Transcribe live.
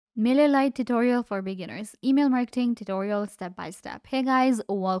MailerLite tutorial for beginners, email marketing tutorial step by step. Hey guys,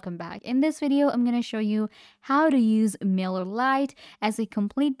 welcome back. In this video, I'm going to show you how to use MailerLite as a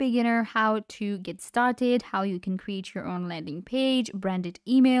complete beginner, how to get started, how you can create your own landing page, branded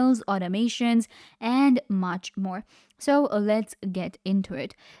emails, automations, and much more. So let's get into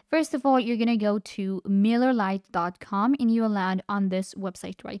it. First of all, you're going to go to MailerLite.com and you will land on this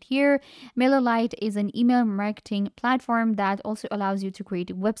website right here. MailerLite is an email marketing platform that also allows you to create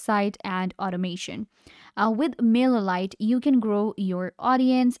a website and automation. With MailerLite, you can grow your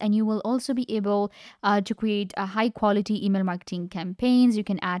audience and you will also be able to create a high quality email marketing campaigns. You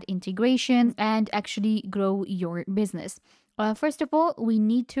can add integrations and actually grow your business. First of all, we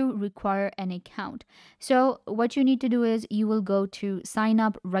need to require an account. So what you need to do is you will go to sign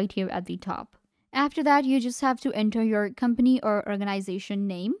up right here at the top. After that, you just have to enter your company or organization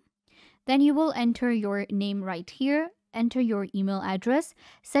name. Then you will enter your name right here, enter your email address,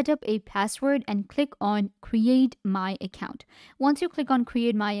 set up a password, and click on Create My Account. Once you click on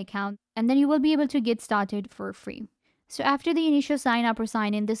Create My Account, and then you will be able to get started for free. So after the initial sign up or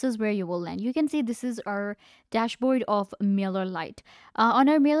sign in, this is where you will land. You can see this is our dashboard of MailerLite. On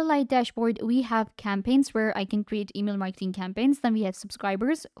our MailerLite dashboard, we have campaigns where I can create email marketing campaigns. Then we have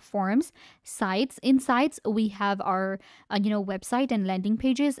subscribers, forums, sites. In sites, we have our website and landing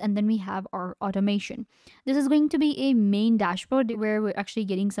pages, and then we have our automation. This is going to be a main dashboard where we're actually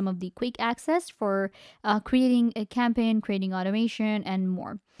getting some of the quick access for creating a campaign, creating automation, and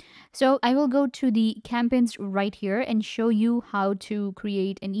more. So I will go to the campaigns right here and show you how to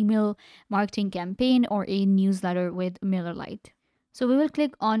create an email marketing campaign or a newsletter with MailerLite. So we will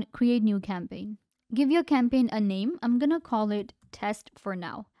click on create new campaign. Give your campaign a name. I'm going to call it test for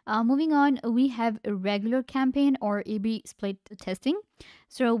now. Moving on, we have a regular campaign or A/B split testing.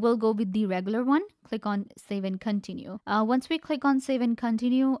 So we'll go with the regular one. Click on save and continue. Once we click on save and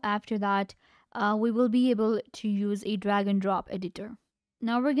continue, after that, we will be able to use a drag and drop editor.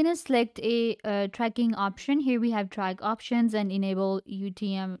 Now we're going to select a tracking option. Here we have track options and enable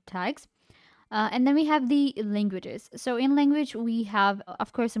UTM tags. And then we have the languages. So in language, we have,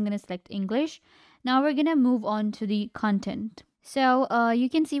 of course, I'm going to select English. Now we're going to move on to the content. So you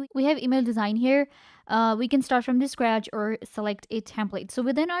can see we have email design here. We can start from the scratch or select a template. So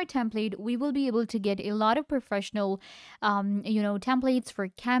within our template, we will be able to get a lot of professional, templates for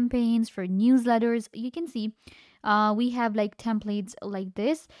campaigns, for newsletters. You can see we have like templates like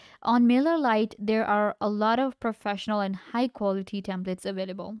this. On MailerLite, there are a lot of professional and high quality templates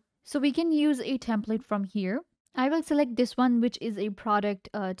available. So we can use a template from here. I will select this one, which is a product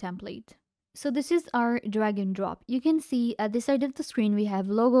template. So this is our drag and drop. You can see at this side of the screen, we have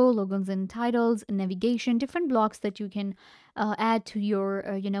logos and titles, navigation, different blocks that you can add to your,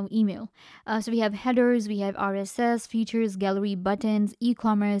 email. So we have headers, we have RSS, features, gallery, buttons,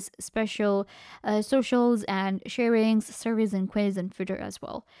 e-commerce, special, socials and sharings, surveys and quiz and footer as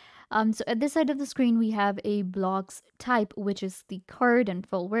well. So at this side of the screen, we have a blocks type, which is the card and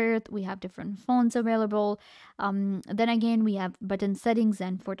full width. We have different fonts available. Then again, we have button settings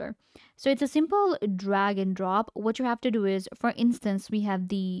and footer. So it's a simple drag and drop. What you have to do is, for instance, we have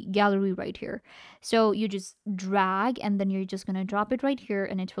the gallery right here. So you just drag and then you're just going to drop it right here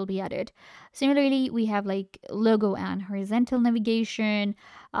and it will be added. Similarly, we have like logo and horizontal navigation.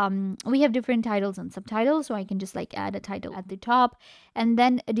 We have different titles and subtitles. So I can just like add a title at the top. And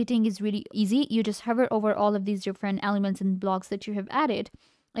then editing is really easy. You just hover over all of these different elements and blocks that you have added.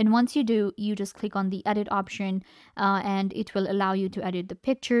 And once you do, you just click on the edit option and it will allow you to edit the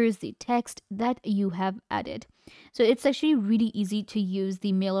pictures, the text that you have added. So it's actually really easy to use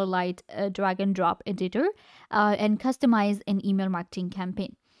the MailerLite drag and drop editor and customize an email marketing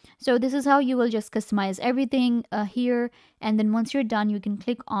campaign. So this is how you will just customize everything here. And then once you're done, you can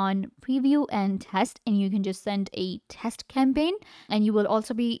click on preview and test and you can just send a test campaign and you will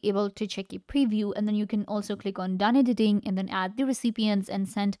also be able to check a preview. And then you can also click on done editing and then add the recipients and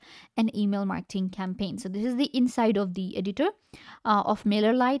send an email marketing campaign. So this is the inside of the editor of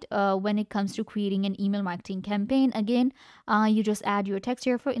MailerLite when it comes to creating an email marketing campaign. Again, you just add your text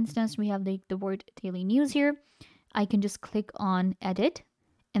here. For instance, we have the word daily news here. I can just click on edit.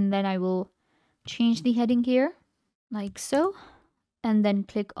 And then I will change the heading here like so, and then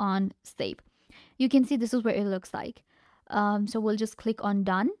click on save. You can see this is what it looks like. So we'll just click on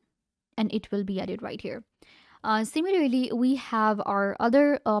done and it will be added right here. Similarly, we have our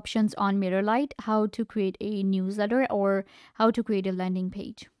other options on MailerLite, how to create a newsletter or how to create a landing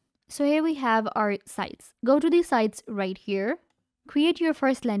page. So here we have our sites. Go to the sites right here, create your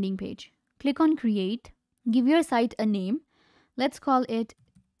first landing page. Click on create, give your site a name. Let's call it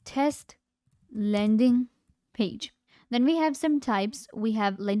test landing page. Then we have some types. We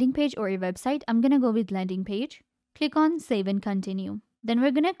have landing page or a website. I'm going to go with landing page. Click on save and continue. Then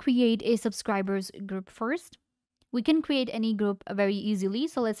we're going to create a subscribers group first. We can create any group very easily.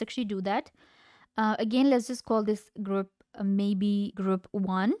 So let's actually do that. Again, let's just call this group maybe group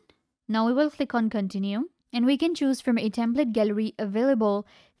 1. Now we will click on continue, and we can choose from a template gallery available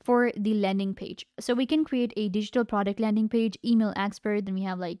for the landing page. So we can create a digital product landing page, email expert, then we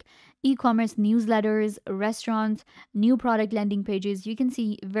have like e-commerce newsletters, restaurants, new product landing pages. You can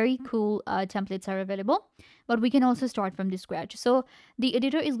see very cool templates are available, but we can also start from the scratch. So the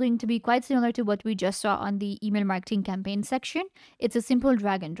editor is going to be quite similar to what we just saw on the email marketing campaign section. It's a simple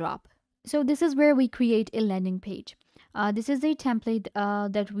drag and drop. So this is where we create a landing page. This is the template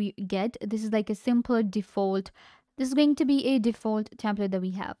that we get. This is like a simple default. This is going to be a default template that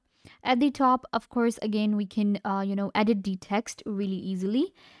we have. At the top, of course, again, we can, edit the text really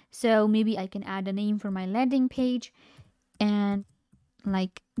easily. So maybe I can add a name for my landing page and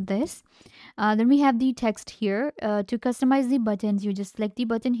like this. Then we have the text here. To customize the buttons, you just select the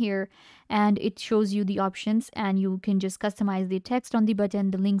button here and it shows you the options, and you can just customize the text on the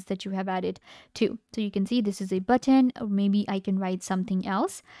button, the links that you have added to. So you can see this is a button, or maybe I can write something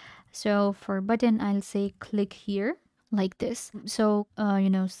else. So for button, I'll say click here like this. So,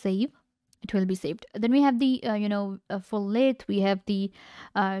 save. It will be saved. Then we have the full lit. We have the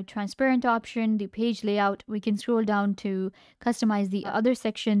transparent option, the page layout. We can scroll down to customize the other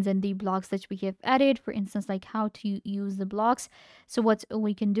sections and the blocks that we have added, for instance, like how to use the blocks. So what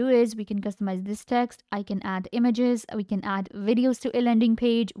we can do is we can customize this text. I can add images. We can add videos to a landing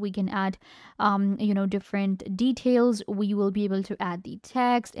page. We can add different details. We will be able to add the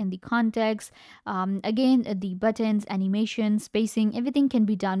text and the context. Again, the buttons, animation, spacing, everything can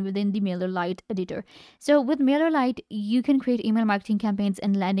be done within the MailerLite editor. So with MailerLite, you can create email marketing campaigns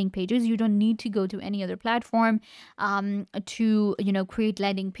and landing pages. You don't need to go to any other platform to create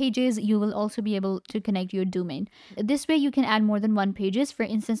landing pages. You will also be able to connect your domain. This way you can add more than one pages. For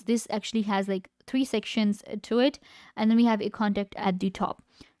instance, this actually has like 3 sections to it, and then we have a contact at the top.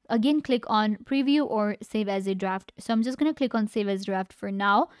 Again, click on preview or save as a draft. So I'm just going to click on save as draft for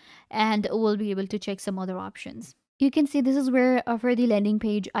now, and we'll be able to check some other options. You can see this is where for the landing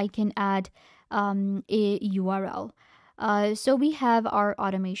page, I can add a URL. So we have our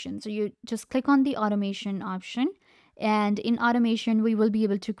automation. So you just click on the automation option. And in automation, we will be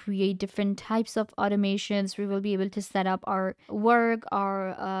able to create different types of automations. We will be able to set up our work,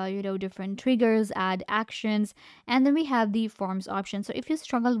 our, different triggers, add actions. And then we have the forms option. So if you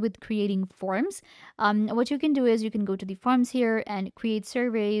struggle with creating forms, what you can do is you can go to the forms here and create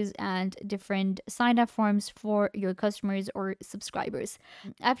surveys and different sign up forms for your customers or subscribers.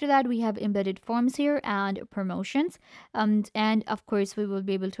 After that, we have embedded forms here and promotions. And of course, we will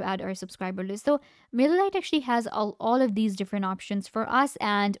be able to add our subscriber list. So MailerLite actually has all of these different options for us,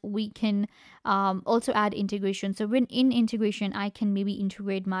 and we can also add integration. So when in integration, I can maybe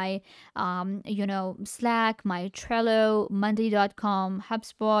integrate my Slack, my Trello, Monday.com,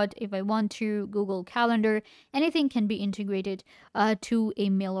 HubSpot, if I want to, Google Calendar. Anything can be integrated to a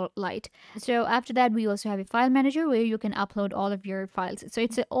MailerLite. So after that, we also have a file manager where you can upload all of your files. So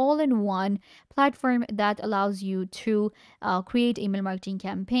it's an all-in-one platform that allows you to create email marketing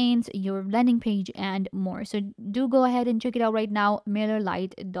campaigns, your landing page, and more. So do go ahead and check it out right now,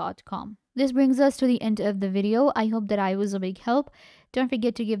 MailerLite.com. This brings us to the end of the video. I hope that I was a big help. Don't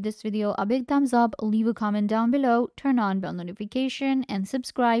forget to give this video a big thumbs up, leave a comment down below, turn on bell notification, and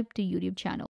subscribe to YouTube channel.